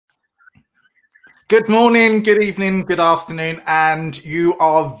Good morning, good evening, good afternoon, and you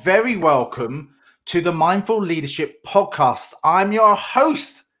are very welcome to the Mindful Leadership Podcast. I'm your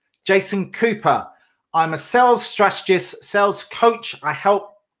host, Jason Cooper. I'm a sales strategist, sales coach. I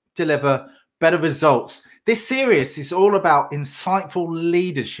help deliver better results. This series is all about insightful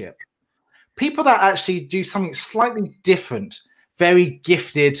leadership. People that actually do something slightly different, very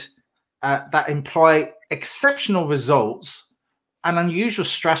gifted, that employ exceptional results and unusual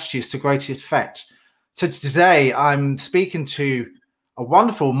strategies to great effect. So today I'm speaking to a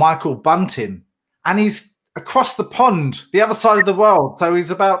wonderful Michael Bunting, and he's across the pond, the other side of the world. So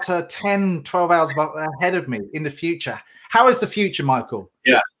he's about 10, 12 hours ahead of me in the future. How is the future, Michael?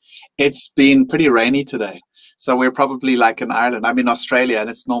 Yeah, it's been pretty rainy today. So we're probably like in Ireland. I'm in Australia and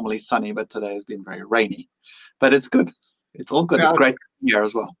it's normally sunny, but today has been very rainy. But it's good. It's all good. Yeah. It's great here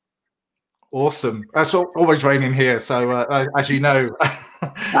as well. Awesome. It's always raining here. So as you know.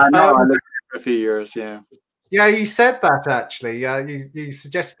 I know. I lived here for a few years, yeah. Yeah, you said that actually. You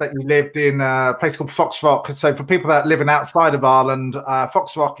suggested that you lived in a place called Fox Rock. So for people that live outside of Ireland,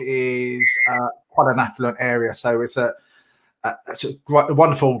 Fox Rock is quite an affluent area. So it's a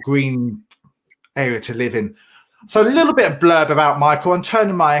wonderful green area to live in. So a little bit of blurb about Michael. I'm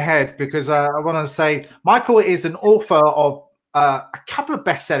turning my head because I want to say Michael is an author of a couple of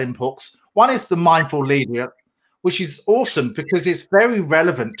best-selling books. One is The Mindful Leader, which is awesome because it's very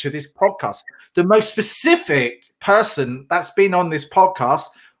relevant to this podcast. The most specific person that's been on this podcast,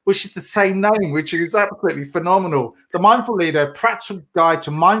 which is the same name, which is absolutely phenomenal. The Mindful Leader, practical guide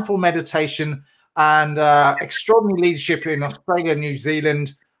to mindful meditation and extraordinary leadership in Australia and New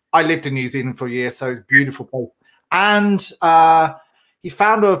Zealand. I lived in New Zealand for a year, so it's a beautiful place. And he's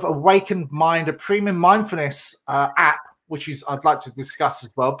founder of Awakened Mind, a premium mindfulness app, which is I'd like to discuss as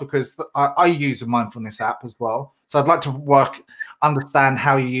well, because I use a mindfulness app as well. So I'd like to understand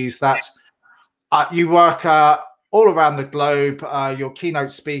how you use that. You work all around the globe. You're a keynote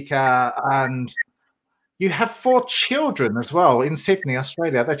speaker, and you have 4 children as well in Sydney,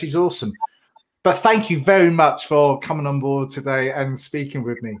 Australia. That is awesome. But thank you very much for coming on board today and speaking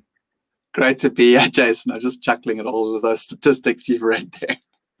with me. Great to be here, Jason. I'm just chuckling at all of those statistics you've read there.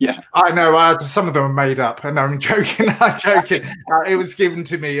 Yeah, I know. Some of them are made up, and I'm joking. I'm joking. It was given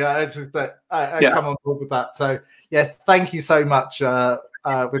to me. It's just that I come on board with that. So yeah, thank you so much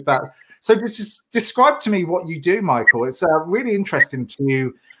with that. So just describe to me what you do, Michael. It's really interesting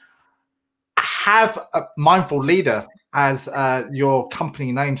to have a mindful leader as your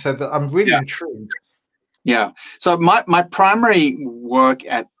company name. So that I'm really intrigued. Yeah. So my primary work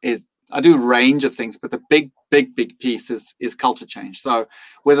is I do a range of things, but the big piece is culture change. So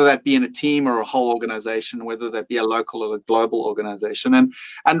whether that be in a team or a whole organization, whether that be a local or a global organization, and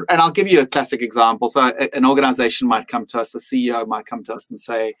I'll give you a classic example. So an organization might come to us, the CEO might come to us and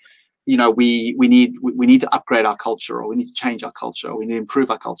say, you know, we need to upgrade our culture, or we need to change our culture, or we need to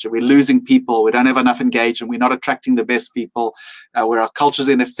improve our culture. We're losing people. We don't have enough engagement. We're not attracting the best people. Where our culture is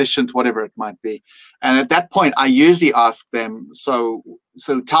inefficient, whatever it might be. And at that point, I usually ask them, so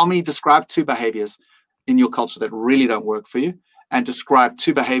tell me, describe 2 behaviors in your culture that really don't work for you, and describe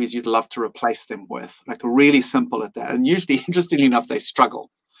 2 behaviors you'd love to replace them with. Like really simple at that. And usually, interestingly enough, they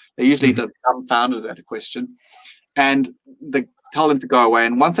struggle. They usually dumbfounded at a question, and they tell them to go away.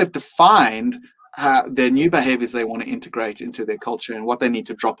 And once they've defined their new behaviors they want to integrate into their culture and what they need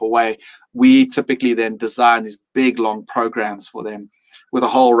to drop away, we typically then design these big, long programs for them with a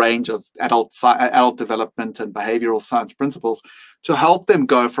whole range of adult development and behavioral science principles to help them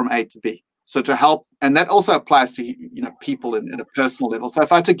go from A to B. So to help, and that also applies to people in a personal level. So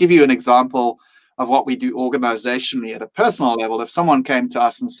if I had to give you an example of what we do organizationally at a personal level, if someone came to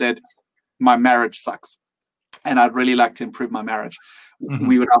us and said, my marriage sucks, and I'd really like to improve my marriage,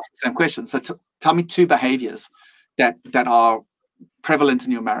 we would ask the same question. So tell me 2 behaviors that are prevalent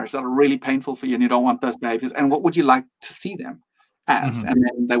in your marriage that are really painful for you and you don't want those behaviors, and what would you like to see them as? And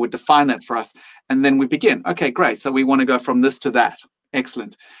then they would define that for us, and then we begin. Okay, great. So we want to go from this to that.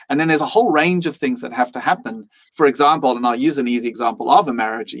 Excellent. And then there's a whole range of things that have to happen. For example, and I'll use an easy example of a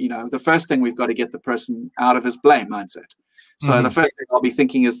marriage, the first thing we've got to get the person out of his blame mindset. So the first thing I'll be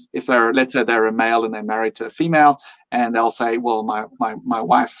thinking is, if let's say they're a male and they're married to a female, and they'll say, well, my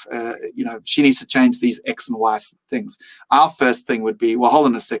wife, she needs to change these X and Y things. Our first thing would be, well, hold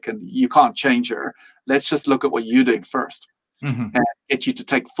on a second, you can't change her. Let's just look at what you're doing first and get you to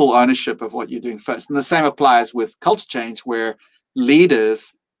take full ownership of what you're doing first. And the same applies with culture change, where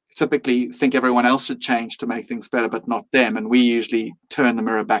leaders typically think everyone else should change to make things better, but not them. And we usually turn the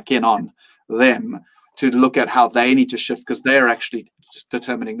mirror back in on them to look at how they need to shift, because they're actually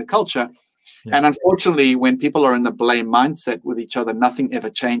determining the culture. Yeah. And unfortunately, when people are in the blame mindset with each other, nothing ever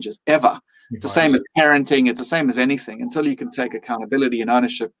changes, ever. It's the same as parenting. It's the same as anything until you can take accountability and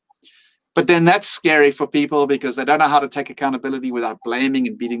ownership. But then that's scary for people because they don't know how to take accountability without blaming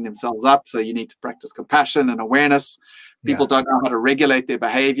and beating themselves up. So you need to practice compassion and awareness. People don't know how to regulate their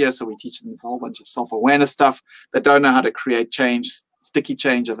behavior. So we teach them this whole bunch of self-awareness stuff. They don't know how to create change, sticky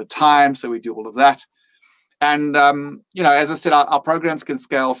change over time. So we do all of that. And, as I said, our programs can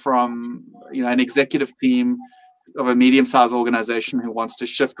scale from, an executive team of a medium-sized organization who wants to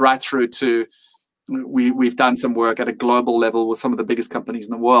shift right through to, we've done some work at a global level with some of the biggest companies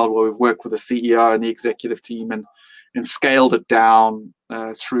in the world where we've worked with the CEO and the executive team and scaled it down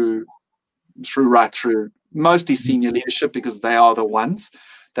through mostly senior leadership because they are the ones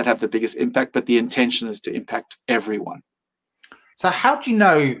that have the biggest impact, but the intention is to impact everyone. So how do you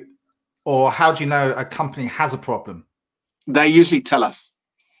know a company has a problem? They usually tell us.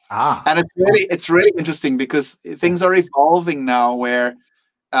 And it's really interesting because things are evolving now where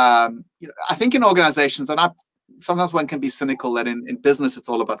I think in organizations, and sometimes one can be cynical that in business it's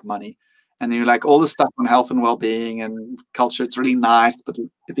all about money, and you're like all this stuff on health and well-being and culture, it's really nice, but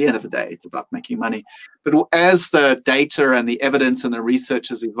at the end of the day it's about making money. But as the data and the evidence and the research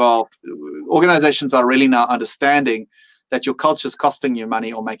has evolved, organizations are really now understanding that your culture is costing you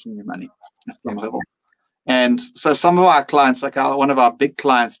money or making you money at some level. And so some of our clients, like one of our big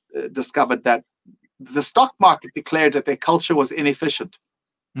clients, discovered that the stock market declared that their culture was inefficient.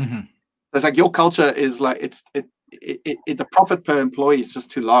 It's like your culture is like the profit per employee is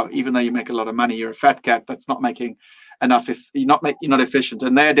just too low. Even though you make a lot of money, you're a fat cat that's not making enough. If you're not efficient,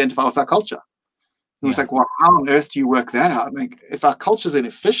 and they identify as our culture. And it's like, well, how on earth do you work that out? Like, if our culture is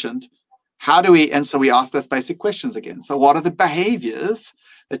inefficient, how do we? And so we ask those basic questions again. So, what are the behaviors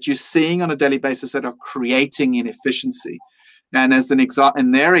that you're seeing on a daily basis that are creating inefficiency? And as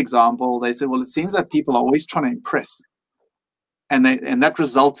in their example, they said, well, it seems that people are always trying to impress. And that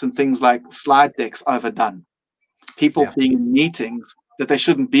results in things like slide decks overdone. People being in meetings that they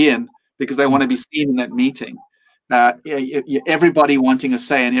shouldn't be in because they want to be seen in that meeting. Everybody wanting a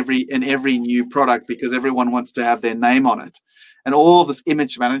say in every new product because everyone wants to have their name on it. And all this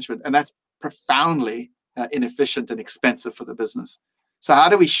image management. And that's profoundly inefficient and expensive for the business. So how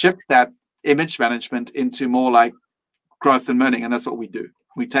do we shift that image management into more like growth and learning? And that's what we do.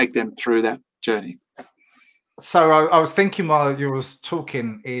 We take them through that journey. So I was thinking while you was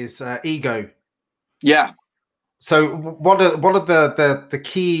talking is ego. Yeah. So what are the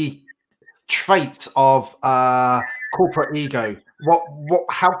key traits of corporate ego?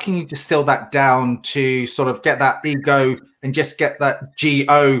 How can you distill that down to sort of get that ego and just get that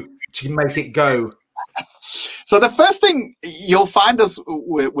GO to make it go? So the first thing you'll find us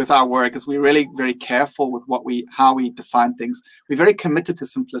with our work is we're really very careful with how we define things. We're very committed to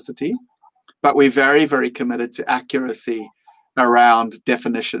simplicity. But we're very, very committed to accuracy around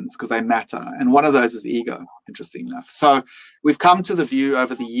definitions because they matter. And one of those is ego, interesting enough. So we've come to the view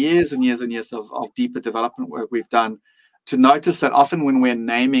over the years and years and years of deeper development work we've done to notice that often when we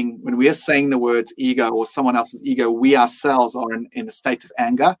are saying the words ego or someone else's ego, we ourselves are in a state of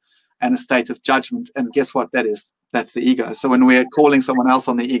anger and a state of judgment. And guess what that is? That's the ego. So when we're calling someone else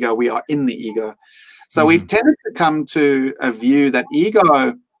on the ego, we are in the ego. So we've tended to come to a view that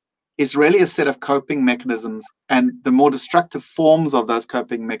ego is really a set of coping mechanisms, and the more destructive forms of those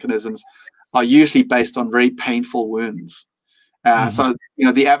coping mechanisms are usually based on very painful wounds. So,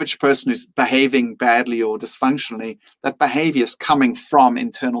 the average person who's behaving badly or dysfunctionally, that behavior is coming from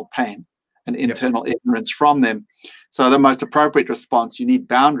internal pain and internal ignorance from them. So the most appropriate response, you need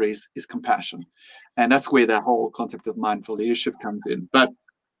boundaries, is compassion. And that's where the whole concept of mindful leadership comes in. But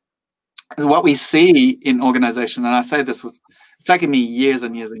what we see in organization, and I say this it's taken me years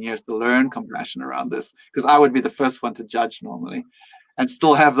and years and years to learn compassion around this, because I would be the first one to judge normally and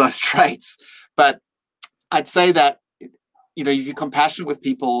still have those traits. But I'd say that, if you're compassionate with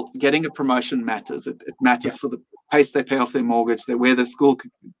people, getting a promotion matters. It matters for the pace they pay off their mortgage, where the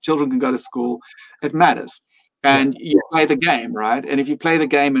children can go to school. It matters. And you play the game, right? And if you play the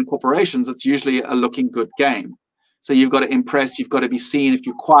game in corporations, it's usually a looking good game. So you've got to impress, you've got to be seen. If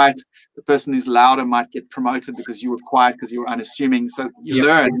you're quiet, the person who's louder might get promoted because you were quiet, because you were unassuming. So you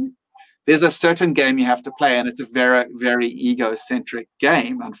learn there's a certain game you have to play, and it's a very, very egocentric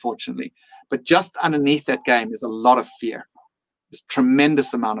game, unfortunately. But just underneath that game is a lot of fear. There's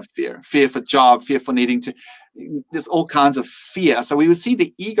tremendous amount of fear. Fear for job, fear for needing to, there's all kinds of fear. So we would see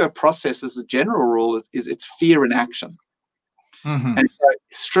the ego process as a general rule is it's fear in action. And so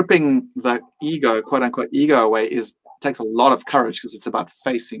stripping the ego, quote unquote, ego away takes a lot of courage, because it's about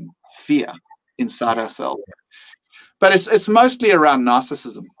facing fear inside ourselves. But it's mostly around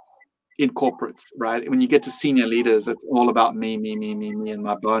narcissism. in corporates, right? When you get to senior leaders, it's all about me, and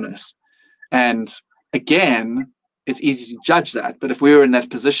my bonus. And again, it's easy to judge that. But if we were in that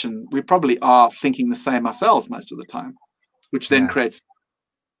position, we probably are thinking the same ourselves most of the time, which then creates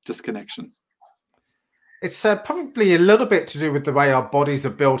disconnection. It's probably a little bit to do with the way our bodies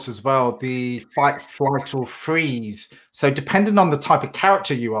are built as well, the fight, flight, or freeze. So depending on the type of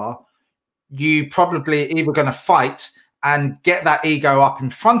character you are, you probably either going to fight and get that ego up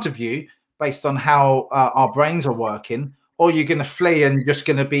in front of you based on how our brains are working, or you're going to flee and just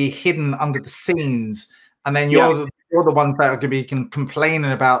going to be hidden under the scenes. And then you're the ones that are going to be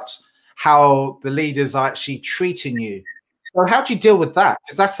complaining about how the leaders are actually treating you. So how do you deal with that?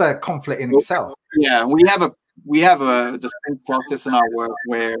 Because that's a conflict in itself. Yeah, we have a distinct process in our work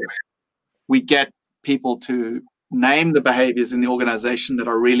where we get people to name the behaviors in the organization that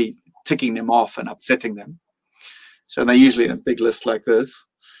are really ticking them off and upsetting them. So they're usually in a big list like this.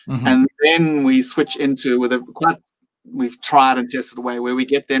 And then we switch into we've tried and tested a way where we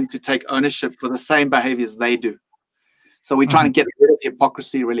get them to take ownership for the same behaviors they do. So we try to get rid of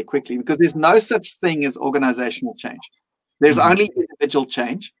hypocrisy really quickly, because there's no such thing as organizational change. There's only individual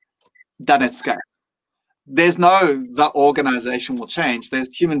change done at scale. There's no the organization will change.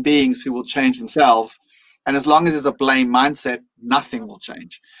 There's human beings who will change themselves. And as long as there's a blame mindset, nothing will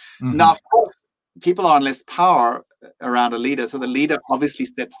change. Now, of course, people are in less power around a leader. So the leader obviously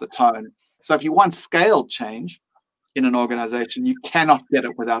sets the tone. So if you want scaled change in an organization, you cannot get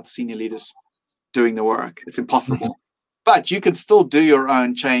it without senior leaders doing the work. It's impossible. But you can still do your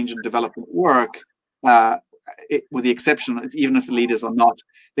own change and development work, with the exception of even if the leaders are not.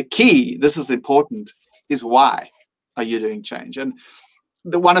 The key, this is important, is why are you doing change? And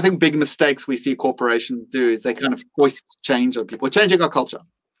one of the big mistakes we see corporations do is they kind of force change on people. We're changing our culture,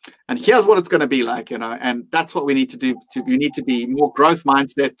 and here's what it's going to be like, and that's what we need to do. We need to be more growth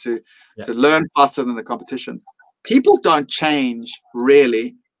mindset to learn faster than the competition. People don't change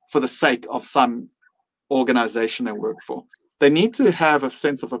really for the sake of some organization they work for. They need to have a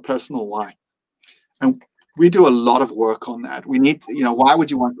sense of a personal why. And we do a lot of work on that. We need to, why would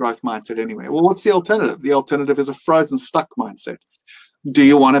you want growth mindset anyway? Well, what's the alternative? The alternative is a frozen, stuck mindset. Do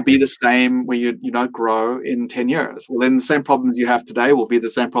you want to be the same where you don't grow in 10 years? Well, then the same problems you have today will be the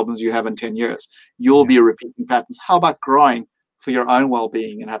same problems you have in 10 years. You'll be repeating patterns. How about growing for your own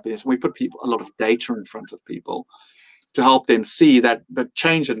well-being and happiness? We put a lot of data in front of people to help them see that the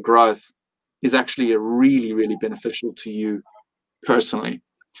change and growth is actually a really, really beneficial to you personally.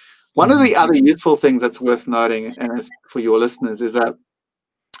 One of the other useful things that's worth noting, and as for your listeners, is that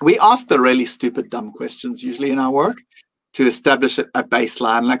we ask the really stupid, dumb questions usually in our work to establish a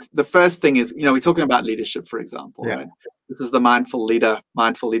baseline. Like the first thing is, we're talking about leadership, for example, right? This is the Mindful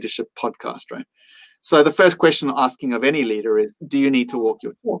Leadership podcast, right? So the first question I'm asking of any leader is, do you need to walk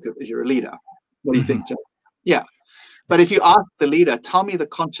your talk if you're a leader? What do you think, Joe? Yeah. But if you ask the leader, tell me the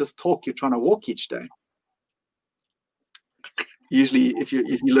conscious talk you're trying to walk each day. Usually, if you're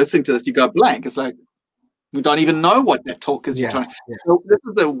listening to this, you go blank. It's like, we don't even know what that talk is. So this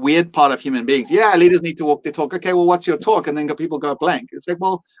is the weird part of human beings. Yeah, leaders need to walk their talk. Okay, well, what's your talk? And then people go blank. It's like,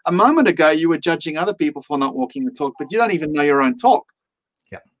 well, a moment ago, you were judging other people for not walking the talk, but you don't even know your own talk.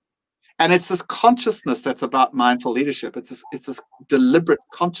 Yeah. And it's this consciousness that's about mindful leadership. It's this deliberate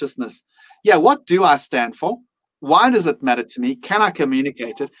consciousness. Yeah, what do I stand for? Why does it matter to me? Can I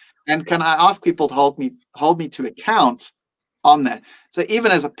communicate it? And can I ask people to hold me to account on that? So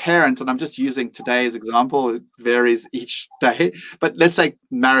even as a parent, and I'm just using today's example, it varies each day, but let's say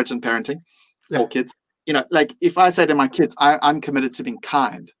marriage and parenting for kids. Like if I say to my kids, I'm committed to being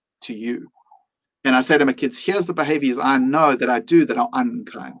kind to you. And I say to my kids, here's the behaviors I know that I do that are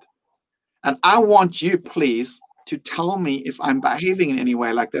unkind. And I want you, please, to tell me if I'm behaving in any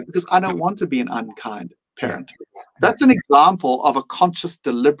way like that, because I don't want to be an unkind parent. That's an example of a conscious,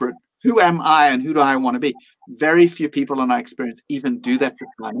 deliberate, who am I and who do I want to be? Very few people in our experience even do that for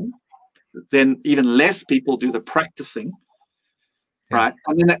planning. Then even less people do the practicing, right?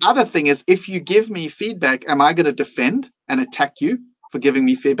 And then the other thing is, if you give me feedback, am I going to defend and attack you for giving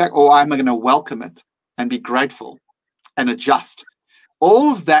me feedback, or am I going to welcome it and be grateful and adjust?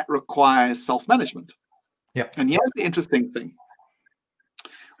 All of that requires self-management. And here's the interesting thing.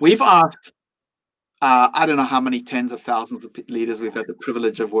 We've asked, I don't know how many tens of thousands of leaders we've had the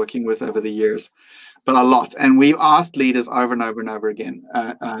privilege of working with over the years, but a lot. And we've asked leaders over and over and over again,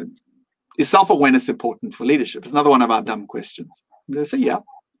 is self-awareness important for leadership? It's another one of our dumb questions. And they say, yeah,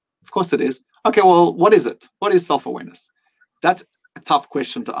 of course it is. Okay, well, what is it? What is self-awareness? That's a tough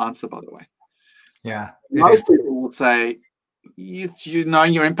question to answer, by the way. Yeah. Most people would say, you know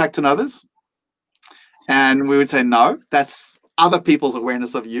your impact on others? And we would say, no, that's other people's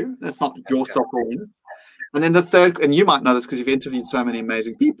awareness of you. That's not your self-awareness. And then the third, and you might know this because you've interviewed so many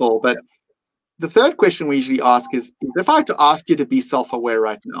amazing people, but the third question we usually ask is if I had to ask you to be self-aware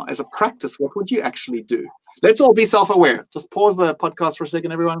right now, as a practice, what would you actually do? Let's all be self-aware. Just pause the podcast for a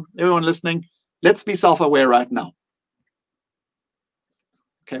second, everyone listening. Let's be self-aware right now.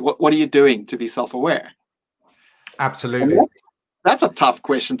 Okay, what are you doing to be self-aware? Absolutely. That's a tough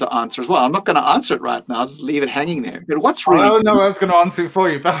question to answer as well. I'm not going to answer it right now. I'll just leave it hanging there. But what's really... Oh, no, I was going to answer it for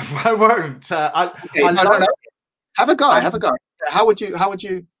you, but I won't. No. Have a go. Have a go. How would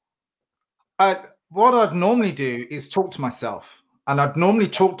you... What I'd normally do is talk to myself. And I'd normally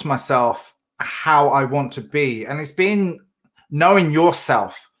talk to myself how I want to be. And it's been knowing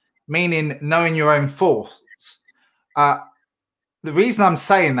yourself, meaning knowing your own thoughts. The reason I'm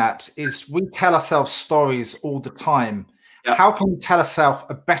saying that is we tell ourselves stories all the time. Yeah. How can we tell ourselves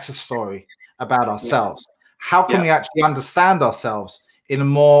a better story about ourselves? Yeah. How can we actually understand ourselves in a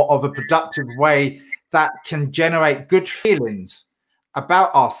more of a productive way that can generate good feelings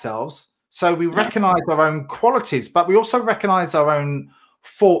about ourselves? So we recognize our own qualities, but we also recognize our own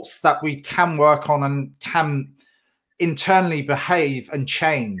faults that we can work on and can internally behave and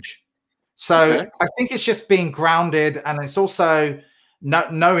change. So I think it's just being grounded, and it's also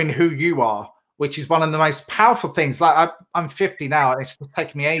knowing who you are, which is one of the most powerful things. Like I'm 50 now, and it's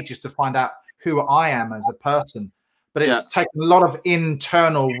taken me ages to find out who I am as a person, but it's taken a lot of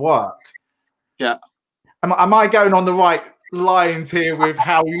internal work. Yeah. Am I going on the right lines here with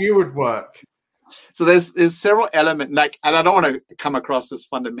how you would work? So there's several elements, and I don't want to come across as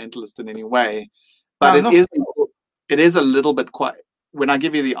fundamentalist in any way, but it is a little bit quite. When I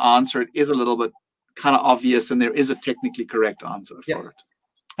give you the answer, it is a little bit kind of obvious, and there is a technically correct answer for it.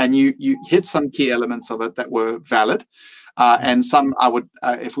 And you hit some key elements of it that were valid, and some I would,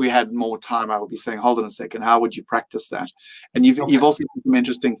 if we had more time, I would be saying, hold on a second, how would you practice that? And you've also done some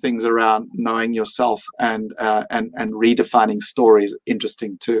interesting things around knowing yourself and redefining stories,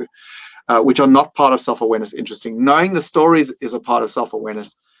 interesting too, which are not part of self-awareness. Interesting. Knowing the stories is a part of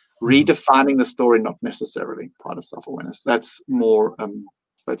self-awareness. Redefining the story, not necessarily part of self-awareness. That's more,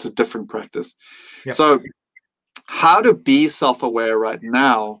 it's a different practice. Yep. So how to be self-aware right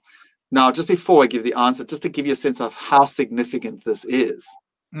now. Now, just before I give the answer, just to give you a sense of how significant this is.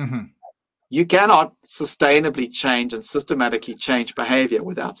 You cannot sustainably change and systematically change behavior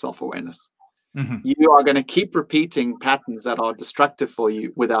without self-awareness. You are going to keep repeating patterns that are destructive for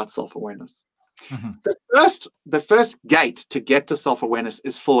you without self-awareness. The first gate to get to self-awareness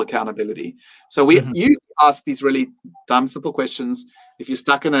is full accountability. So you ask these really dumb, simple questions. If you're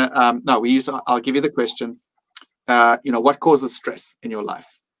stuck in I'll give you the question, what causes stress in your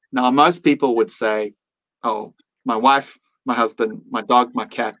life? Now, most people would say, oh, my wife, my husband, my dog, my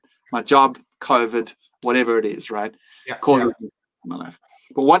cat, my job, COVID, whatever it is, right? Causes in my life.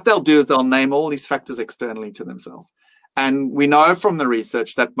 But what they'll do is they'll name all these factors externally to themselves. And we know from the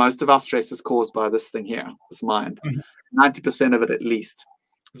research that most of our stress is caused by this thing here, this mind. 90% of it at least.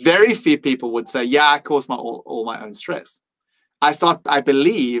 Very few people would say, I cause all my own stress. I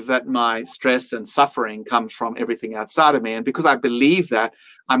believe that my stress and suffering comes from everything outside of me. And because I believe that,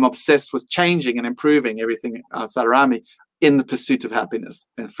 I'm obsessed with changing and improving everything outside around me in the pursuit of happiness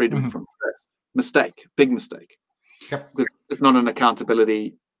and freedom from stress. Mistake, big mistake. Because it's not an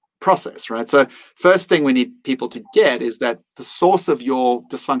accountability process, right? So first thing we need people to get is that the source of your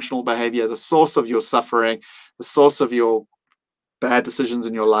dysfunctional behavior, the source of your suffering, the source of your bad decisions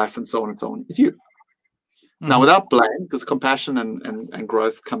in your life, and so on is you. Now, without blame, because compassion and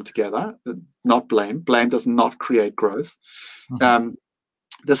growth come together, not blame. Blame does not create growth.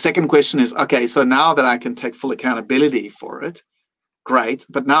 The second question is, okay, so now that I can take full accountability for it, great,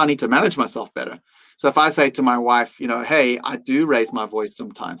 but now I need to manage myself better. So if I say to my wife, hey, I do raise my voice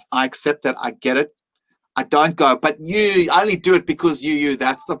sometimes. I accept that. I get it. I don't go, but I only do it because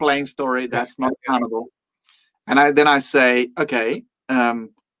that's the blame story. That's not accountable. And then I say, okay,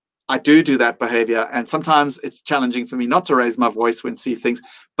 I do that behavior. And sometimes it's challenging for me not to raise my voice when I see things,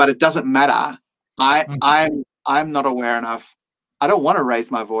 but it doesn't matter. I'm not aware enough. I don't want to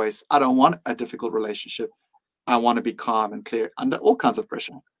raise my voice. I don't want a difficult relationship. I want to be calm and clear under all kinds of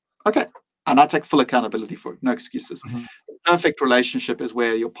pressure. Okay. And I take full accountability for it. No excuses. The perfect relationship is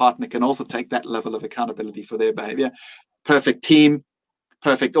where your partner can also take that level of accountability for their behavior. Perfect team,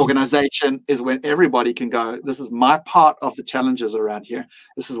 perfect organization is when everybody can go, this is my part of the challenges around here.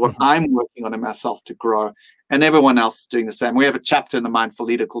 This is what I'm working on in myself to grow. And everyone else is doing the same. We have a chapter in the Mindful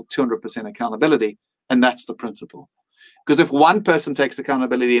Leader called 200% Accountability. And that's the principle. Because if one person takes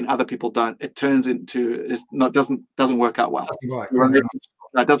accountability and other people don't, it turns into doesn't work out well.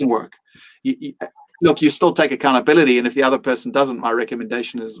 It doesn't work. look, you still take accountability, and if the other person doesn't, my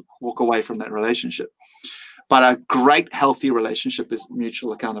recommendation is walk away from that relationship. But a great, healthy relationship is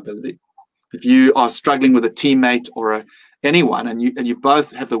mutual accountability. If you are struggling with a teammate or anyone, and you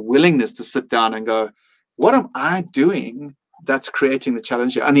both have the willingness to sit down and go, what am I doing that's creating the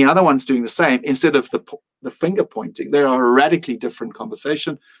challenge here? And the other one's doing the same, instead of the finger pointing. They are a radically different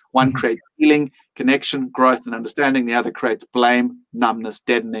conversation. One creates healing, connection, growth, and understanding. The other creates blame, numbness,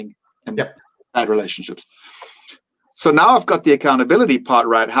 deadening, and bad relationships. So now I've got the accountability part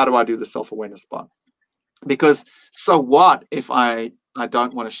right. How do I do the self-awareness part? Because so what if I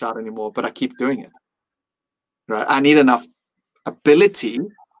don't want to shout anymore, but I keep doing it, right? I need enough ability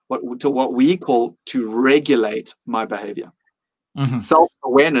to what we call to regulate my behavior.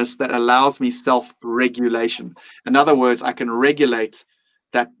 Self-awareness that allows me self-regulation. In other words, I can regulate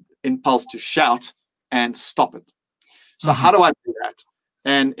that impulse to shout and stop it. So how do I do that?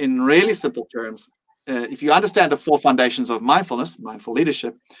 And in really simple terms, if you understand the 4 foundations of mindfulness, mindful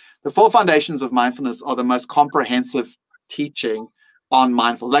leadership, the 4 foundations of mindfulness are the most comprehensive teaching on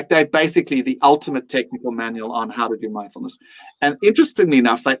mindfulness. Like, they're basically the ultimate technical manual on how to do mindfulness. And interestingly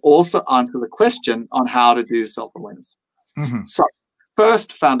enough, they also answer the question on how to do self-awareness. So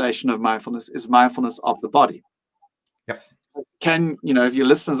first foundation of mindfulness is mindfulness of the body. If your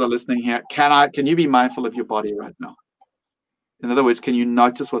listeners are listening here, can you be mindful of your body right now? In other words, can you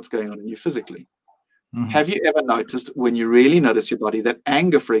notice what's going on in you physically? Have you ever noticed, when you really notice your body, that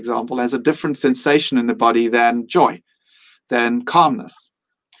anger, for example, has a different sensation in the body than joy, than calmness?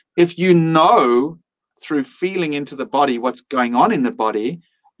 If you know through feeling into the body what's going on in the body,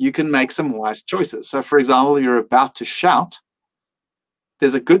 you can make some wise choices. So, for example, you're about to shout.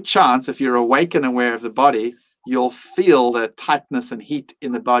 There's a good chance, if you're awake and aware of the body, you'll feel the tightness and heat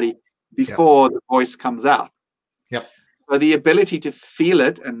in the body before the voice comes out. So the ability to feel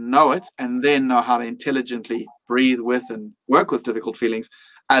it and know it, and then know how to intelligently breathe with and work with difficult feelings,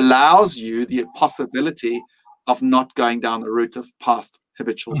 allows you the possibility of not going down the route of past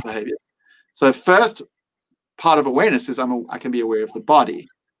habitual behavior. So first part of awareness is I can be aware of the body.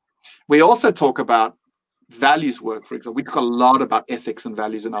 We also talk about values work, for example. We talk a lot about ethics and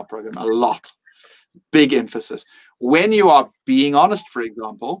values in our program, a lot. Big emphasis. When you are being honest, for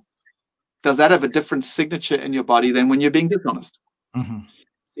example, does that have a different signature in your body than when you're being dishonest?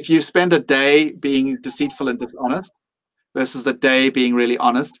 If you spend a day being deceitful and dishonest versus the day being really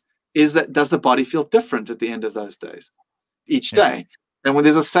honest, does the body feel different at the end of those days, each day? And when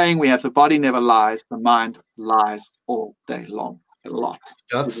there's a saying we have, the body never lies, the mind lies all day long, a lot.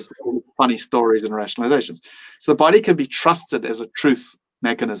 That's funny stories and rationalizations. So the body can be trusted as a truth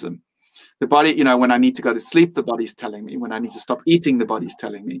mechanism. The body, when I need to go to sleep, the body's telling me. When I need to stop eating, the body's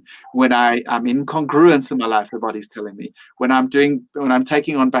telling me. When I'm in congruence in my life, the body's telling me. When I'm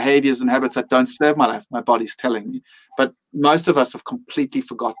taking on behaviors and habits that don't serve my life, my body's telling me. But most of us have completely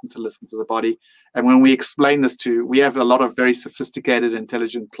forgotten to listen to the body. And when we explain this we have a lot of very sophisticated,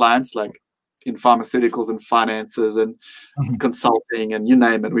 intelligent clients, like in pharmaceuticals and finances and consulting and you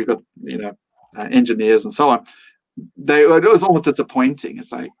name it. We've got, engineers and so on. It was almost disappointing.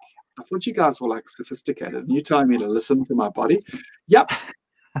 It's like, I thought you guys were like sophisticated, and you're telling me to listen to my body? Yep,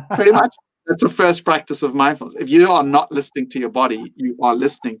 pretty much. That's the first practice of mindfulness. If you are not listening to your body, you are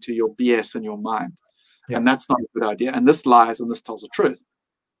listening to your BS and your mind. And that's not a good idea. And this lies and this tells the truth.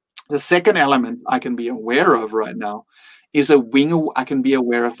 The second element I can be aware of right now is I can be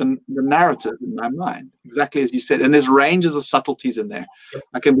aware of the narrative in my mind, exactly as you said. And there's ranges of subtleties in there.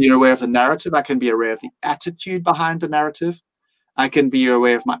 I can be aware of the narrative. I can be aware of the attitude behind the narrative. I can be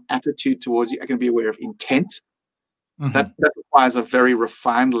aware of my attitude towards you. I can be aware of intent. That requires a very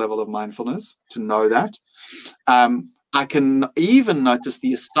refined level of mindfulness to know that. I can even notice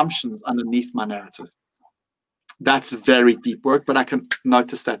the assumptions underneath my narrative. That's very deep work, but I can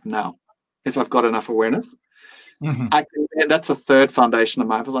notice that now if I've got enough awareness. And that's the third foundation of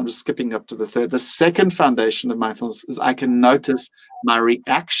mindfulness. I'm just skipping up to the third. The second foundation of mindfulness is I can notice my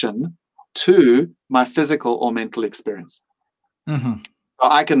reaction to my physical or mental experience. So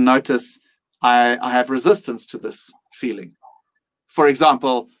I can notice I have resistance to this feeling. For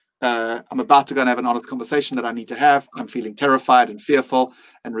example, I'm about to go and have an honest conversation that I need to have. I'm feeling terrified and fearful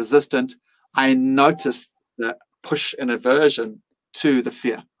and resistant. I notice the push and aversion to the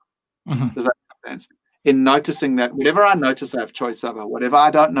fear. Does that make sense? In noticing that whatever I notice, I have choice over. Whatever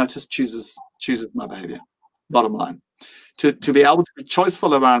I don't notice chooses my behavior. Bottom line. To be able to be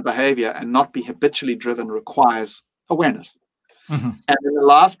choiceful around behavior and not be habitually driven requires awareness. And then the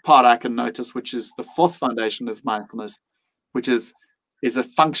last part I can notice, which is the fourth foundation of mindfulness, which is a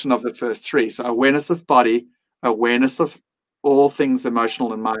function of the first three. So awareness of body, awareness of all things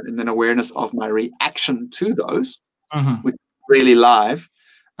emotional in mind, and then awareness of my reaction to those, Mm-hmm. which is really live.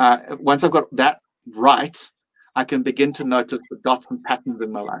 Once I've got that right, I can begin to notice the dots and patterns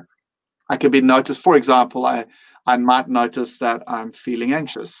in my life. I can be noticed, for example, I might notice that I'm feeling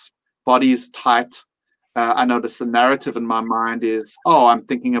anxious, body's tight. I notice the narrative in my mind is, oh, I'm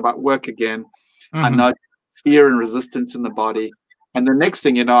thinking about work again. Mm-hmm. I know fear and resistance in the body. And the next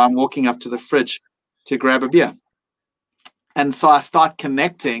thing you know, I'm walking up to the fridge to grab a beer. And so I start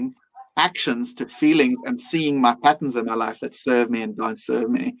connecting actions to feelings and seeing my patterns in my life that serve me and don't serve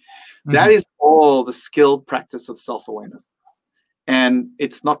me. Mm-hmm. That is all the skilled practice of self-awareness. And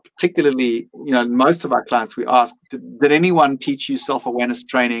it's not particularly, most of our clients, we ask, did anyone teach you self-awareness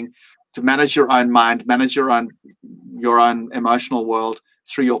training to manage your own mind, manage your own emotional world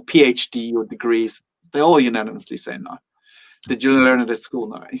through your PhD or degrees? They all unanimously say no. Did you learn it at school?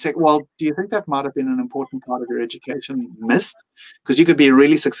 No. You say, well, do you think that might have been an important part of your education missed? Because you could be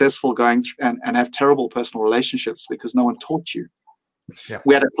really successful going through and have terrible personal relationships because no one taught you. Yeah.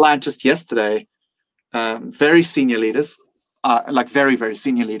 We had a client just yesterday, very senior leaders, like very, very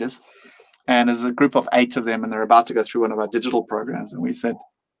senior leaders. And there's a group of 8 of them, and they're about to go through one of our digital programs. And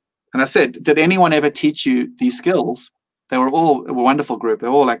I said, did anyone ever teach you these skills? They were all a wonderful group. They're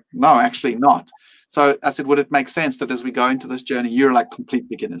all like, no, actually not. So I said, would it make sense that as we go into this journey, you're like complete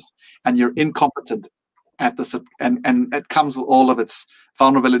beginners and you're incompetent at this, and it comes with all of its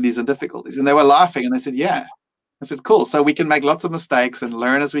vulnerabilities and difficulties? And they were laughing, and they said, yeah. I said, cool. So we can make lots of mistakes and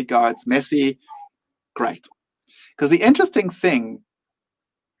learn as we go. It's messy. Great. Because the interesting thing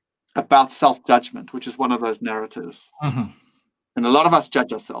about self-judgment, which is one of those narratives, Mm-hmm. and a lot of us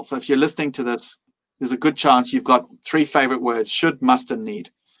judge ourselves. So if you're listening to this, there's a good chance you've got 3 favorite words: should, must, and need.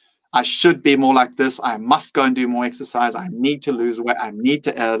 I should be more like this. I must go and do more exercise. I need to lose weight. I need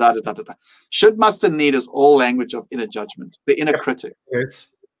to Should, must, and need is all language of inner judgment, the inner critic.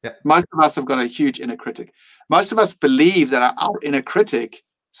 Most of us have got a huge inner critic. Most of us believe that our inner critic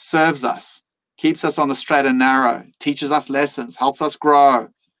serves us, keeps us on the straight and narrow, teaches us lessons, helps us grow.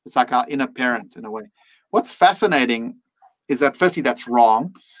 It's like our inner parent in a way. What's fascinating is that, firstly, that's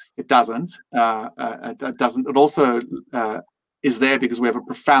wrong. It doesn't. It doesn't. It also is there because we have a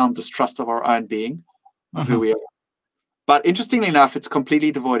profound distrust of our own being, of who we are. But interestingly enough, it's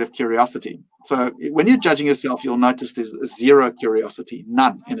completely devoid of curiosity. So when you're judging yourself, you'll notice there's 0 curiosity,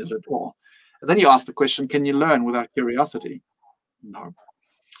 none in it at all. And then you ask the question, can you learn without curiosity? No.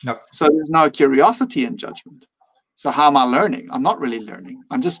 So there's no curiosity in judgment. So how am I learning? I'm not really learning.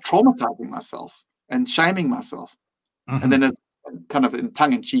 I'm just traumatizing myself and shaming myself. Mm-hmm. And then kind of in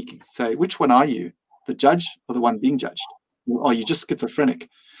tongue-in-cheek, you could say, which one are you, the judge or the one being judged? Or you're just schizophrenic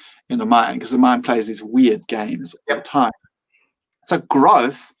in the mind, because the mind plays these weird games all the time. So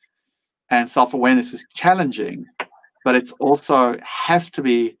growth and self-awareness is challenging, but it's also has to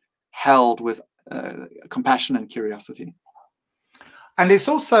be held with compassion and curiosity. And it's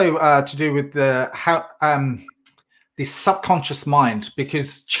also to do with the subconscious mind,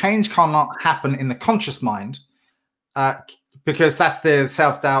 because change cannot happen in the conscious mind, because that's the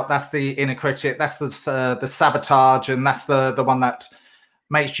self-doubt, that's the inner critic, that's the sabotage, and that's the one that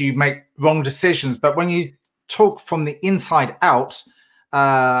makes you make wrong decisions. But when you talk from the inside out,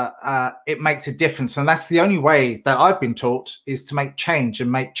 it makes a difference. And that's the only way that I've been taught, is to make change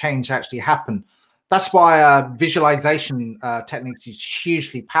and make change actually happen. That's why visualization techniques is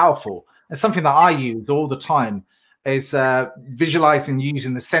hugely powerful. And something that I use all the time is visualizing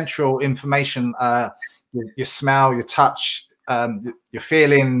using the central information, your smell, your touch, your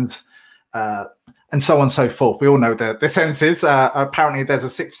feelings, and so on and so forth. We all know the senses. Apparently there's a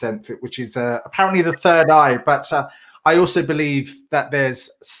 6th sense, which is apparently the 3rd eye. But I also believe that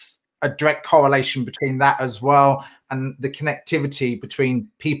there's a direct correlation between that as well, and the connectivity between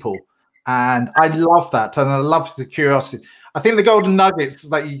people. And I love that. And I love the curiosity. I think the golden nuggets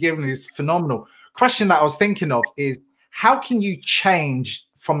that you've given is phenomenal. Question that I was thinking of is, how can you change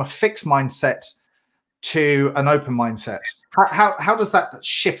from a fixed mindset to an open mindset? How does that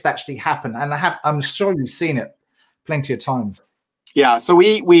shift actually happen? And I'm sure you've seen it plenty of times. Yeah. So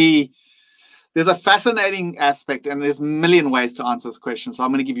there's a fascinating aspect, and there's a million ways to answer this question. So I'm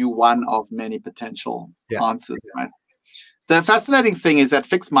going to give you one of many potential answers. Right. The fascinating thing is that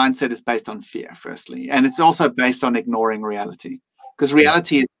fixed mindset is based on fear, firstly, and it's also based on ignoring reality, because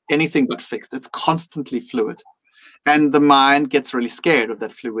reality is anything but fixed. It's constantly fluid, and the mind gets really scared of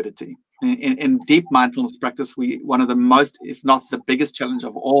that fluidity. In deep mindfulness practice, one of the most, if not the biggest challenge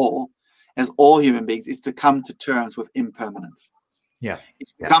of all, as all human beings, is to come to terms with impermanence.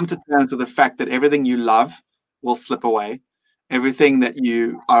 Come to terms with the fact that everything you love will slip away, everything that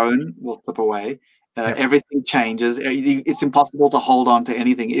you own will slip away, Everything changes. It's impossible to hold on to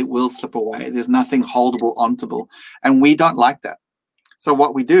anything. It will slip away. There's nothing holdable onto, and we don't like that. So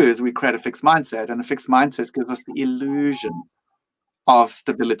what we do is we create a fixed mindset, and the fixed mindset gives us the illusion of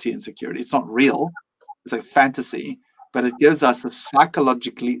stability and security. It's not real. It's a fantasy, but it gives us a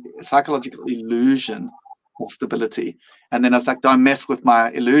psychological illusion of stability. And then it's like, don't mess with my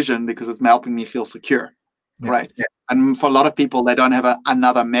illusion because it's helping me feel secure. Right. Yeah. And for a lot of people, they don't have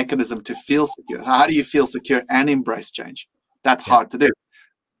another mechanism to feel secure. How do you feel secure and embrace change? That's hard to do.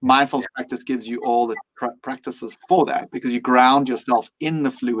 Mindfulness practice gives you all the practices for that, because you ground yourself in the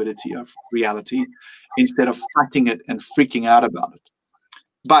fluidity of reality instead of fighting it and freaking out about it.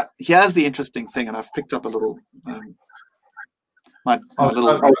 But here's the interesting thing, and I've picked up a little my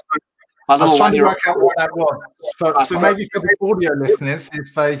little I was trying to work out what that was. So maybe for the audio listeners,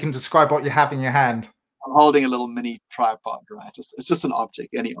 if you can describe what you have in your hand. I'm holding a little mini tripod, right? It's just an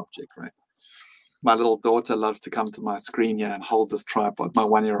object, any object, right? My little daughter loves to come to my screen here and hold this tripod, my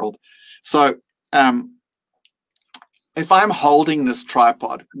 1-year-old. So if I'm holding this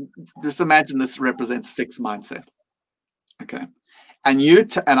tripod, just imagine this represents fixed mindset, okay? And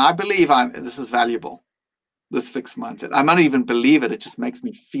and I believe this is valuable, this fixed mindset. I might even believe it. It just makes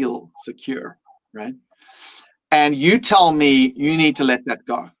me feel secure, right? And you tell me you need to let that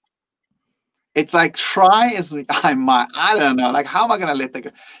go. It's like, try as I might. I don't know. Like, how am I going to let that go?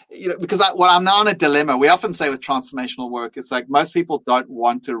 You know, because I'm now in a dilemma. We often say with transformational work, it's like most people don't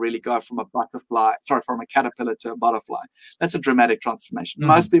want to really go from a caterpillar to a butterfly. That's a dramatic transformation.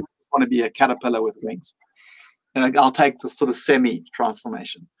 Most people want to be a caterpillar with wings. And I'll take the sort of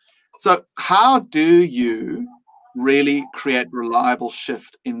semi-transformation. So how do you really create reliable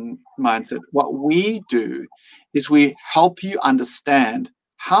shift in mindset? What we do is we help you understand,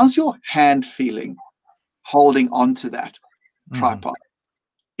 how's your hand feeling holding on to that tripod?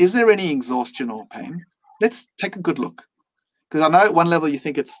 Is there any exhaustion or pain? Let's take a good look. Because I know at one level you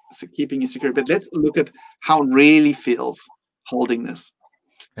think it's keeping you secure, but let's look at how it really feels holding this.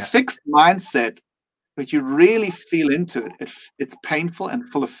 Yeah. Fixed mindset, but you really feel into it. It's painful and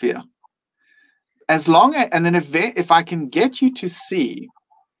full of fear. And then if I can get you to see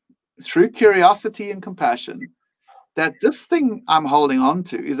through curiosity and compassion that this thing I'm holding on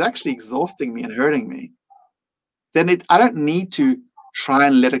to is actually exhausting me and hurting me, then I don't need to try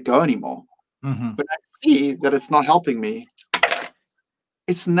and let it go anymore. But I see that it's not helping me.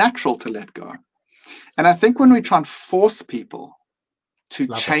 It's natural to let go. And I think when we try and force people to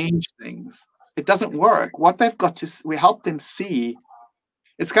change things, it doesn't work. What they've got to, we help them see.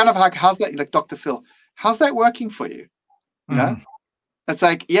 It's kind of like, how's that, like Dr. Phil, how's that working for you? You know? It's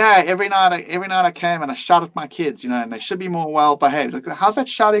like, yeah, every night I came and I shout at my kids, you know, and they should be more well behaved. Like, how's that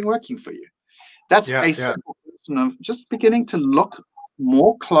shouting working for you? That's a simple question of just beginning to look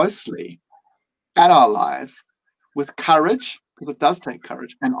more closely at our lives with courage, because it does take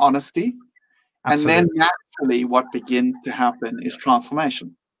courage, and honesty. Absolutely. And then naturally what begins to happen is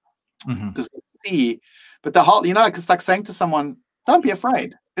transformation. Because we see, but the whole, you know, it's like saying to someone, don't be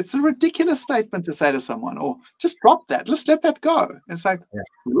afraid. It's a ridiculous statement to say to someone, or just drop that, just let that go. It's like,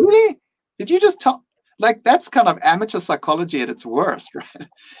 really? Did you just tell? Like, that's kind of amateur psychology at its worst, right?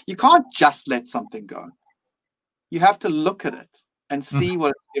 You can't just let something go. You have to look at it and see what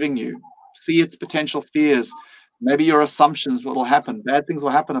it's giving you, see its potential fears, maybe your assumptions, what will happen. Bad things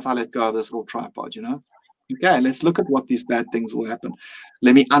will happen if I let go of this little tripod, you know? Okay, let's look at what these bad things will happen.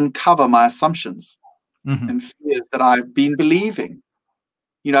 Let me uncover my assumptions and fears that I've been believing.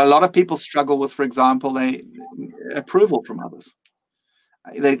 You know, a lot of people struggle with, for example, approval from others.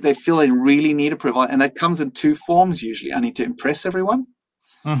 They feel they really need approval, and that comes in two forms usually. I need to impress everyone.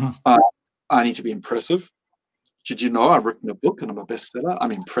 I need to be impressive. Did you know I've written a book and I'm a bestseller?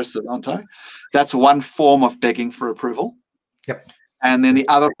 I'm impressive, aren't I? That's one form of begging for approval. Yep. And then the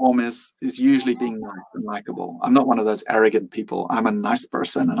other form is usually being nice and likable. I'm not one of those arrogant people. I'm a nice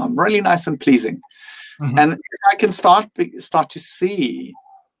person, and I'm really nice and pleasing. And I can start to see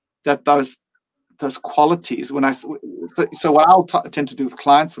that those qualities, when so what I'll tend to do with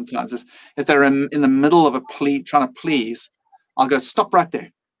clients sometimes is, if they're in the middle of a plea, trying to please, I'll go, stop right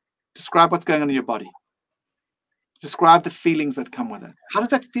there. Describe what's going on in your body. Describe the feelings that come with it. How does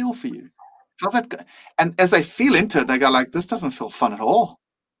that feel for you? How's that go? And as they feel into it, they go like, this doesn't feel fun at all.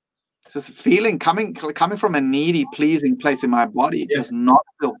 Just feeling coming from a needy, pleasing place in my body does not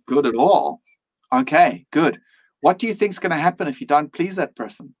feel good at all. Okay, good. What do you think is going to happen if you don't please that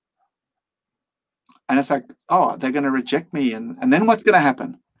person? And it's like, oh, they're going to reject me. And then what's going to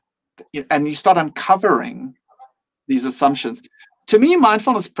happen? And you start uncovering these assumptions. To me,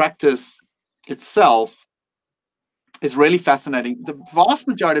 mindfulness practice itself is really fascinating. The vast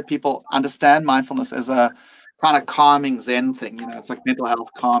majority of people understand mindfulness as a kind of calming Zen thing. You know, it's like mental health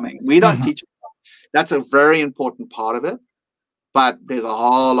calming. We don't teach it. That's a very important part of it, but there's a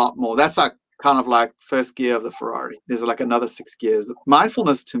whole lot more. That's like kind of like first gear of the Ferrari. There's like another 6 gears.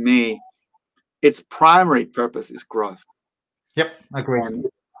 Mindfulness, to me, its primary purpose is growth. Yep, I agree. And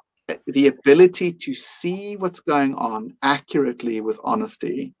the ability to see what's going on accurately with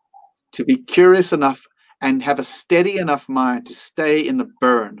honesty, to be curious enough and have a steady enough mind to stay in the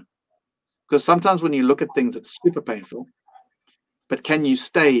burn. Because sometimes when you look at things, it's super painful. But can you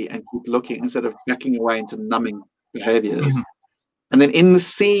stay and keep looking instead of backing away into numbing behaviors? And then in the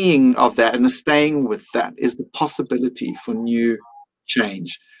seeing of that and the staying with that is the possibility for new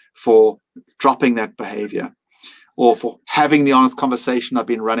change, for dropping that behavior, or for having the honest conversation I've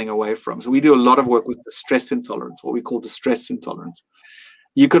been running away from. So we do a lot of work with distress intolerance, what we call distress intolerance.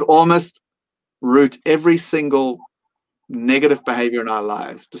 You could almost root every single negative behavior in our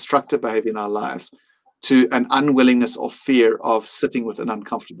lives, destructive behavior in our lives, to an unwillingness or fear of sitting with an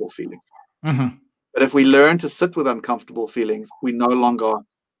uncomfortable feeling. But if we learn to sit with uncomfortable feelings, we no longer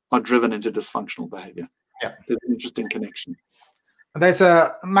are driven into dysfunctional behavior. Yeah. There's an interesting connection. There's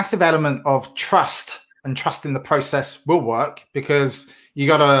a massive element of trust, and trust in the process will work, because you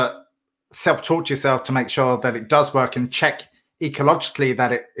got to self-talk to yourself to make sure that it does work and check ecologically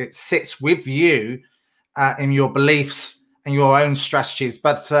that it sits with you in your beliefs and your own strategies.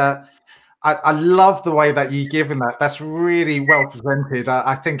 But I love the way that you're giving that. That's really well presented.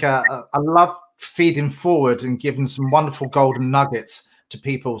 I think I love feeding forward and giving some wonderful golden nuggets to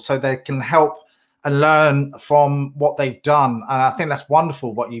people so they can help and learn from what they've done. And I think that's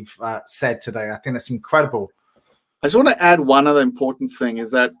wonderful what you've said today. I think that's incredible. I just want to add one other important thing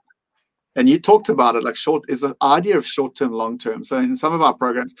is that, and you talked about it, like is the idea of short-term, long-term. So in some of our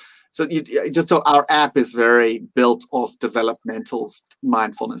programs, so our app is very built off developmental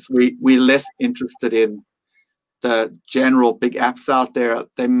mindfulness. We're less interested in the general big apps out there.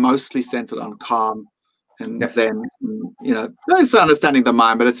 They're mostly centered on calm and Zen, and, you know, it's understanding the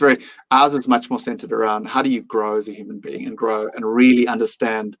mind, but ours is much more centered around how do you grow as a human being and grow and really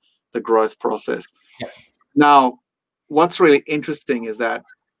understand the growth process. Now, what's really interesting is that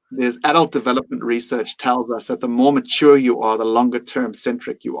there's adult development research tells us that the more mature you are, the longer term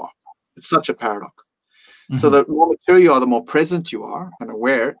centric you are. It's such a paradox. So the more mature you are, the more present you are and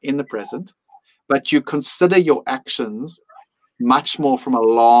aware in the present, but you consider your actions much more from a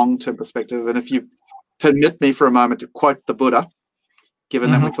long-term perspective. And if you permit me for a moment to quote the Buddha,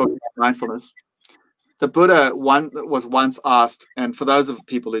 given that we're talking about mindfulness, the Buddha was once asked, and for those of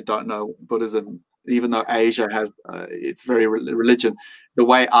people who don't know Buddhism, even though Asia has its very religion, the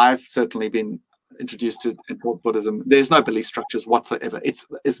way I've certainly been introduced to and taught Buddhism, there's no belief structures whatsoever. It's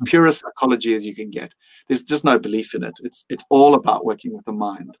as pure a psychology as you can get. There's just no belief in it. It's all about working with the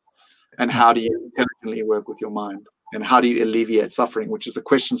mind. And how do you intelligently work with your mind? And how do you alleviate suffering, which is the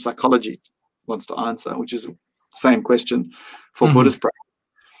question psychology wants to answer, which is the same question for Buddhist practice.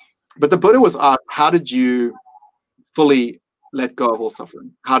 But the Buddha was asked, how did you fully let go of all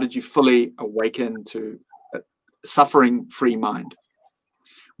suffering? How did you fully awaken to a suffering-free mind?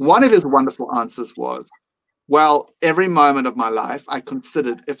 One of his wonderful answers was, well, every moment of my life, I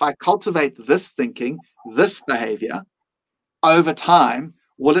considered if I cultivate this thinking, this behavior, over time,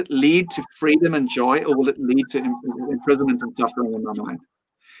 will it lead to freedom and joy, or will it lead to imprisonment and suffering in my mind?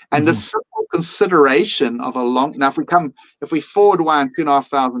 And the simple consideration of now if we forward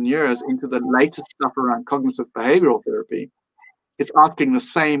 2,500 years into the latest stuff around cognitive behavioral therapy, it's asking the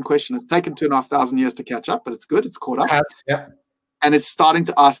same question. It's taken 2,500 years to catch up, but it's good. It's caught up. And it's starting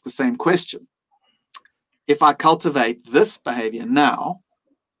to ask the same question. If I cultivate this behavior now,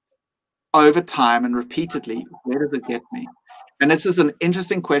 over time and repeatedly, where does it get me? And this is an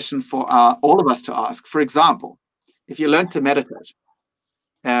interesting question for all of us to ask. For example, if you learn to meditate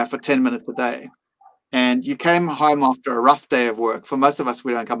for 10 minutes a day, and you came home after a rough day of work. For most of us,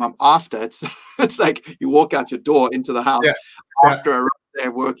 we don't come home after. It's like you walk out your door into the house after a rough day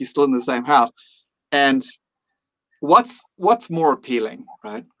of work. You're still in the same house. And what's more appealing,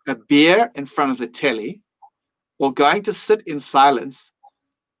 right? A beer in front of the telly, or going to sit in silence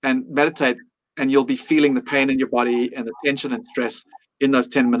and meditate, and you'll be feeling the pain in your body and the tension and stress in those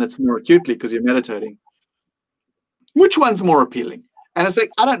 10 minutes more acutely because you're meditating. Which one's more appealing? And it's like,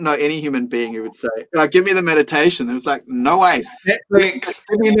 I don't know any human being who would say, give me the meditation. And it's like, no ways. Netflix.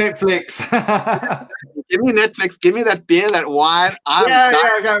 Give me Netflix. Give me Netflix. Give me that beer, that wine. Yeah.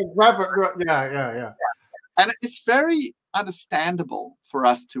 And it's very understandable for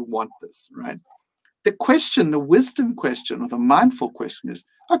us to want this, right? The question, the wisdom question, or the mindful question is,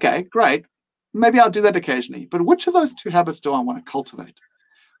 okay, great. maybe I'll do that occasionally. But which of those two habits do I want to cultivate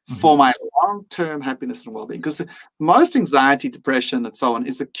for my long-term happiness and well-being? Because most anxiety, depression, and so on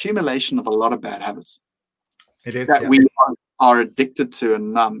is the accumulation of a lot of bad habits. It is that we are addicted to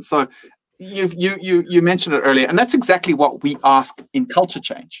and numb. So you mentioned it earlier, and that's exactly what we ask in culture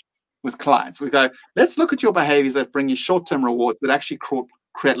change with clients. We go, let's look at your behaviors that bring you short-term rewards but actually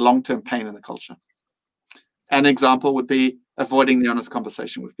create long-term pain in the culture. An example would be avoiding the honest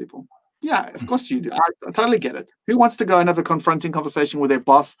conversation with people. Yeah, of course you do. I totally get it. Who wants to go and have a confronting conversation with their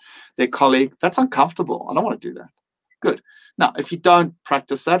boss, their colleague? That's uncomfortable. I don't want to do that. Good. Now, if you don't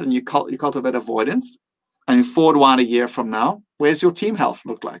practice that and you cultivate avoidance, and you forward a year from now, where's your team health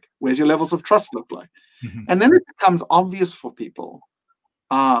look like? Where's your levels of trust look like? And then it becomes obvious for people.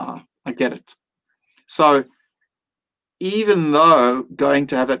 I get it. So even though going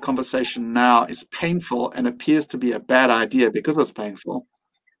to have that conversation now is painful and appears to be a bad idea because it's painful,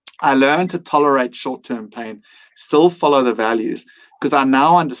 I learned to tolerate short-term pain, still follow the values, because I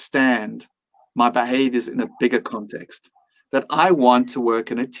now understand my behaviors in a bigger context, that I want to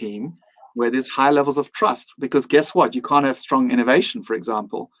work in a team where there's high levels of trust. Because guess what? You can't have strong innovation, for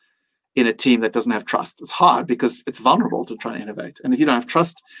example, in a team that doesn't have trust. It's hard because it's vulnerable to try and innovate. And if you don't have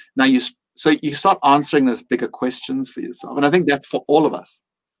trust, now you start answering those bigger questions for yourself. And I think that's for all of us,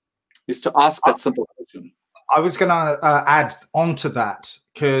 is to ask that simple question. I was going to add on to that,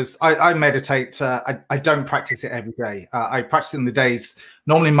 because I meditate. I don't practice it every day. I practice in the days,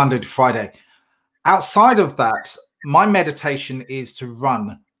 normally Monday to Friday. Outside of that, my meditation is to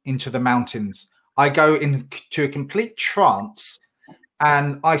run into the mountains. I go into a complete trance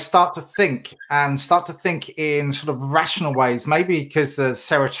and I start to think in sort of rational ways, maybe because the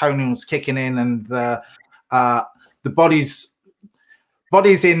serotonin was kicking in and the body's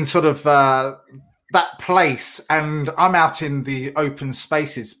in sort of that place, and I'm out in the open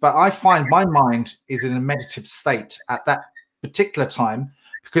spaces. But I find my mind is in a meditative state at that particular time,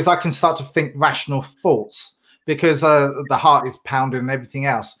 because I can start to think rational thoughts, because the heart is pounding and everything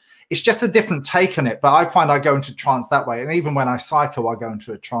else. It's just a different take on it. But I find I go into trance that way. And even when I cycle, I go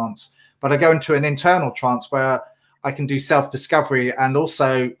into a trance. But I go into an internal trance where I can do self-discovery and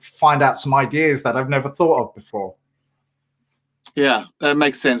also find out some ideas that I've never thought of before. Yeah, that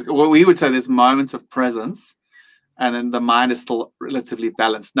makes sense. Well, we would say there's moments of presence, and then the mind is still relatively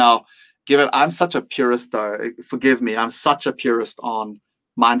balanced. Now, given I'm such a purist, though, forgive me, I'm such a purist on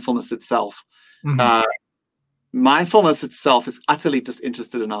mindfulness itself. Mindfulness itself is utterly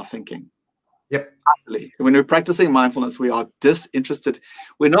disinterested in our thinking. Yep. Utterly. When we're practicing mindfulness, we are disinterested.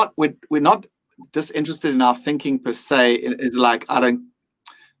 We're not disinterested in our thinking per se. It's like, I don't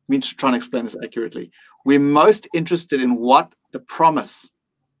mean to try and explain this accurately. We're most interested in what the promise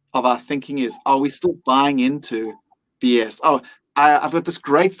of our thinking is. Are we still buying into BS? Oh, I've got this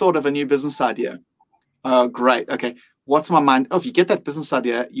great thought of a new business idea. Oh, great. Okay. What's my mind? Oh, if you get that business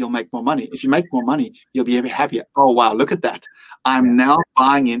idea, you'll make more money. If you make more money, you'll be happier. Oh, wow. Look at that. I'm now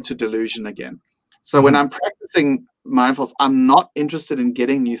buying into delusion again. So when I'm practicing mindfulness, I'm not interested in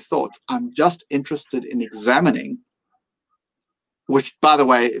getting new thoughts. I'm just interested in examining, which, by the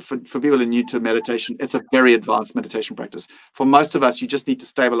way, for people who are new to meditation, it's a very advanced meditation practice. For most of us, you just need to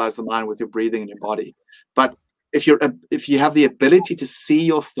stabilize the mind with your breathing and your body. But if you have the ability to see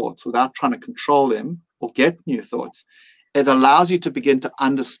your thoughts without trying to control them or get new thoughts, it allows you to begin to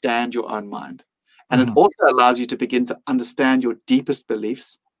understand your own mind. And it also allows you to begin to understand your deepest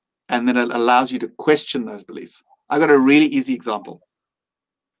beliefs. And then it allows you to question those beliefs. I got a really easy example.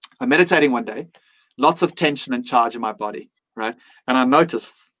 I'm meditating one day, lots of tension and charge in my body, right? And I notice,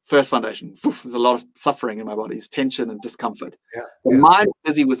 first foundation, there's a lot of suffering in my body, it's tension and discomfort. The mind's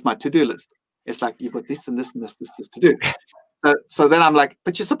busy with my to-do list. It's like, you've got this and this and this to do. So then I'm like,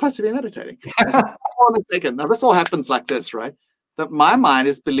 but you're supposed to be meditating. Like, hold on a second. Now, this all happens like this, right? That my mind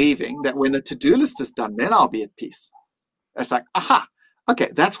is believing that when the to-do list is done, then I'll be at peace. It's like, aha, okay,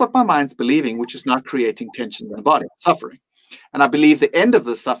 that's what my mind's believing, which is not creating tension in the body, suffering. And I believe the end of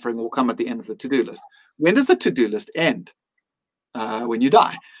the suffering will come at the end of the to-do list. When does the to-do list end? When you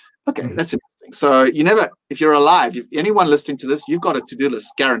die. Okay, that's interesting. So if you're alive, anyone listening to this, you've got a to-do list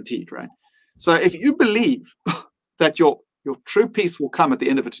guaranteed, right? So if you believe that your true peace will come at the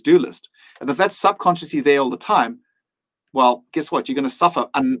end of a to-do list, and if that's subconsciously there all the time, well, guess what? You're going to suffer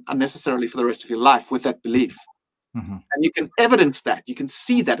unnecessarily for the rest of your life with that belief. And you can evidence that. You can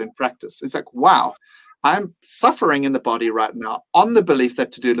see that in practice. It's like, wow, I'm suffering in the body right now on the belief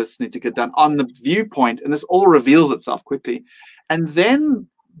that to-do lists need to get done, on the viewpoint, and this all reveals itself quickly. And then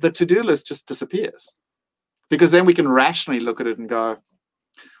the to-do list just disappears. Because then we can rationally look at it and go,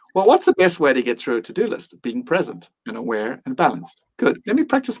 Well, what's the best way to get through a to-do list? Being present and aware and balanced. Good. Let me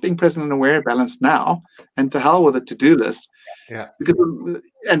practice being present and aware and balanced now, and to hell with a to-do list. Yeah.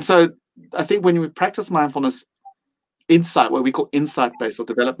 And so I think when we practice mindfulness insight, what we call insight-based or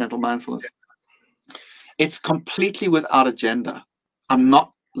developmental mindfulness, it's completely without agenda. I'm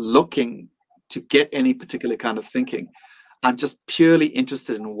not looking to get any particular kind of thinking. I'm just purely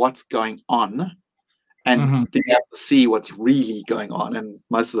interested in what's going on and being able to see what's really going on. And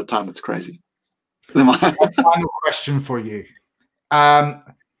most of the time, it's crazy. Final question for you.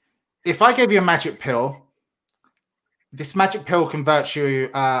 If I gave you a magic pill, this magic pill converts you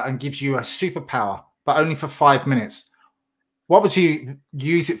and gives you a superpower, but only for 5 minutes. What would you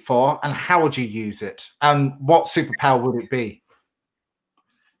use it for, and how would you use it? And what superpower would it be?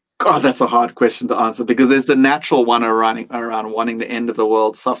 God, that's a hard question to answer, because there's the natural one around wanting the end of the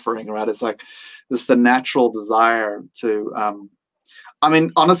world suffering, right? It's like this the natural desire to, I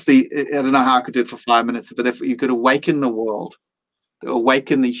mean, honestly, I don't know how I could do it for 5 minutes, but if you could awaken the world,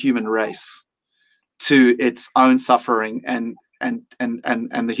 awaken the human race to its own suffering and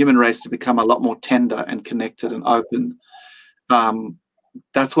the human race to become a lot more tender and connected and open,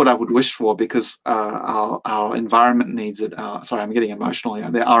 that's what I would wish for, because our environment needs it. Sorry, I'm getting emotional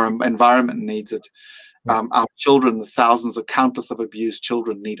here. Our environment needs it. Our children, the thousands of countless of abused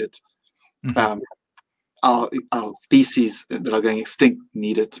children, need it. Our species that are going extinct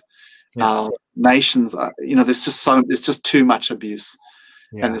need it. Our nations, there's just too much abuse,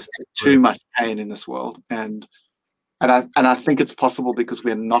 and there's too much pain in this world. And I think it's possible because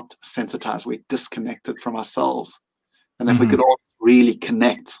we're not sensitized. We're disconnected from ourselves. And if we could all really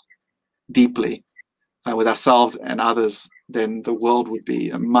connect deeply with ourselves and others, then the world would be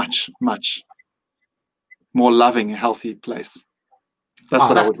a much, much more loving, healthy place. That's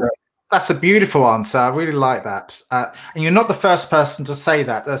what I would do. That's a beautiful answer. I really like that. And you're not the first person to say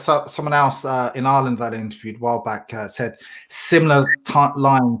that. Someone else in Ireland that I interviewed a while back said similar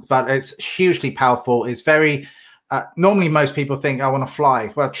lines, but it's hugely powerful. It's very... normally, most people think, I want to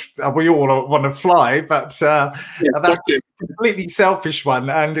fly. Well, we all want to fly, but that's a completely selfish one.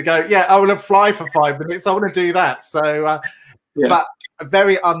 And to go, yeah, I want to fly for 5 minutes. I want to do that. So, but a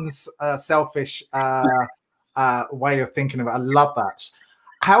very unselfish way of thinking of it. I love that.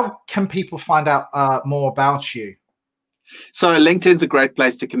 How can people find out more about you? So LinkedIn's a great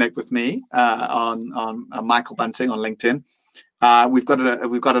place to connect with me on Michael Bunting on LinkedIn. We've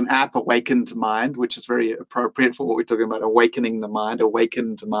got an app, Awakened Mind, which is very appropriate for what we're talking about, awakening the mind,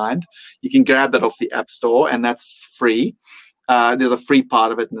 Awakened Mind. You can grab that off the App Store, and that's free. There's a free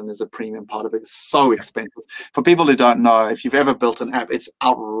part of it, and then there's a premium part of it. It's so expensive. For people who don't know, if you've ever built an app, it's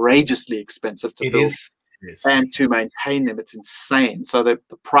outrageously expensive to build and to maintain them. It's insane. So the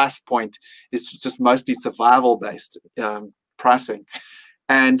price point is just mostly survival-based pricing.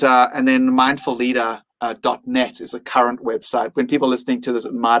 And then mindfulleader.net is a current website. When people listening to this,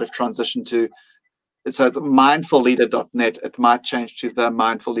 it might have transitioned to, so it's mindfulleader.net. It might change to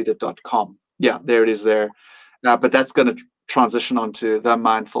themindfulleader.com. Yeah, there it is there. But that's going to transition onto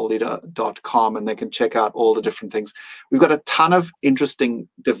themindfulleader.com, and they can check out all the different things. We've got a ton of interesting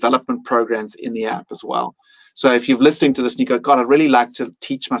development programs in the app as well. So if you're listening to this and you go, God, I'd really like to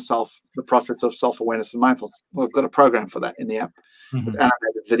teach myself the process of self-awareness and mindfulness, well, we've got a program for that in the app with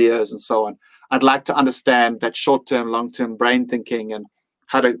animated videos and so on. I'd like to understand that short-term, long-term brain thinking and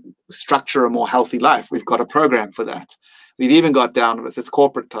how to structure a more healthy life. We've got a program for that. We've even got down with its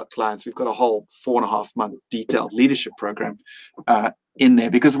corporate clients. We've got a whole 4.5-month detailed leadership program in there,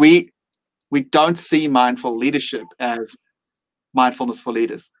 because we don't see mindful leadership as mindfulness for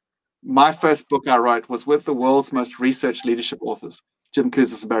leaders. My first book I wrote was with the world's most researched leadership authors, Jim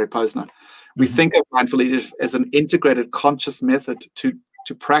Kouzes and Barry Posner. We think of mindful leadership as an integrated conscious method to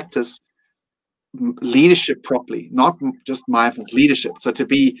practice leadership properly, not just mindfulness leadership. So to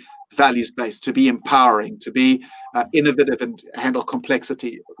be values-based, to be empowering, to be innovative and handle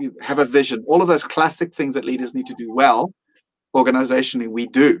complexity, have a vision, all of those classic things that leaders need to do well organizationally, we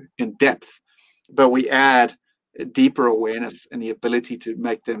do in depth, but we add a deeper awareness and the ability to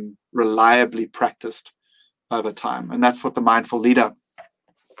make them reliably practiced over time. And that's what the Mindful Leader,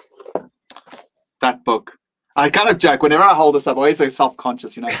 that book, I kind of joke whenever I hold this up, I always say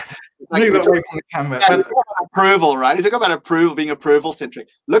self-conscious, you know. Like Move away from the camera. Yeah, you talk about approval, right? You talk about approval, being approval-centric.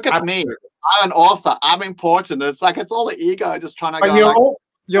 Look at me. I'm an author. I'm important. It's like it's all the ego just trying to go.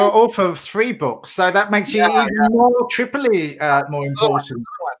 You're author of 3 books, so that makes you even more triply more important.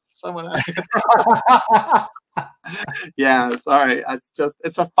 Someone else. Yeah, sorry.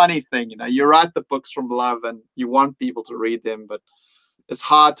 It's a funny thing, you know. You write the books from love and you want people to read them, but it's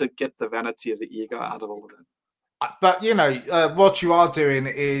hard to get the vanity of the ego out of all of it. But you know, what you are doing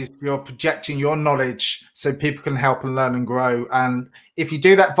is you're projecting your knowledge so people can help and learn and grow. And if you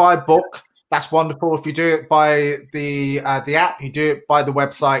do that via book, that's wonderful. If you do it by the app, you do it by the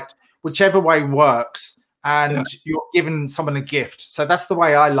website, whichever way works. And you're giving someone a gift. So that's the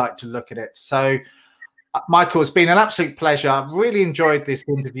way I like to look at it. So, Michael, it's been an absolute pleasure. I've really enjoyed this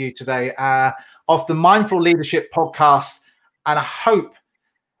interview today of the Mindful Leadership podcast, and I hope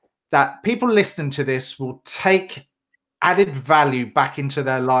that people listening to this will take added value back into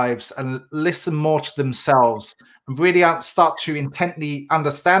their lives and listen more to themselves and really start to intently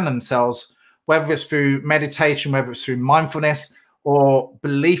understand themselves, whether it's through meditation, whether it's through mindfulness or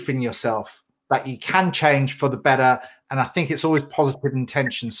belief in yourself, that you can change for the better. And I think it's always positive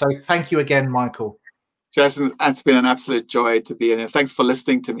intention. So thank you again, Michael. Jason, it's been an absolute joy to be in here. Thanks for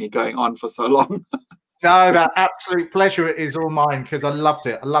listening to me going on for so long. No, that absolute pleasure is all mine, because I loved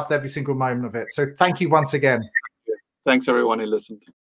it. I loved every single moment of it. So thank you once again. Thanks, everyone who listened.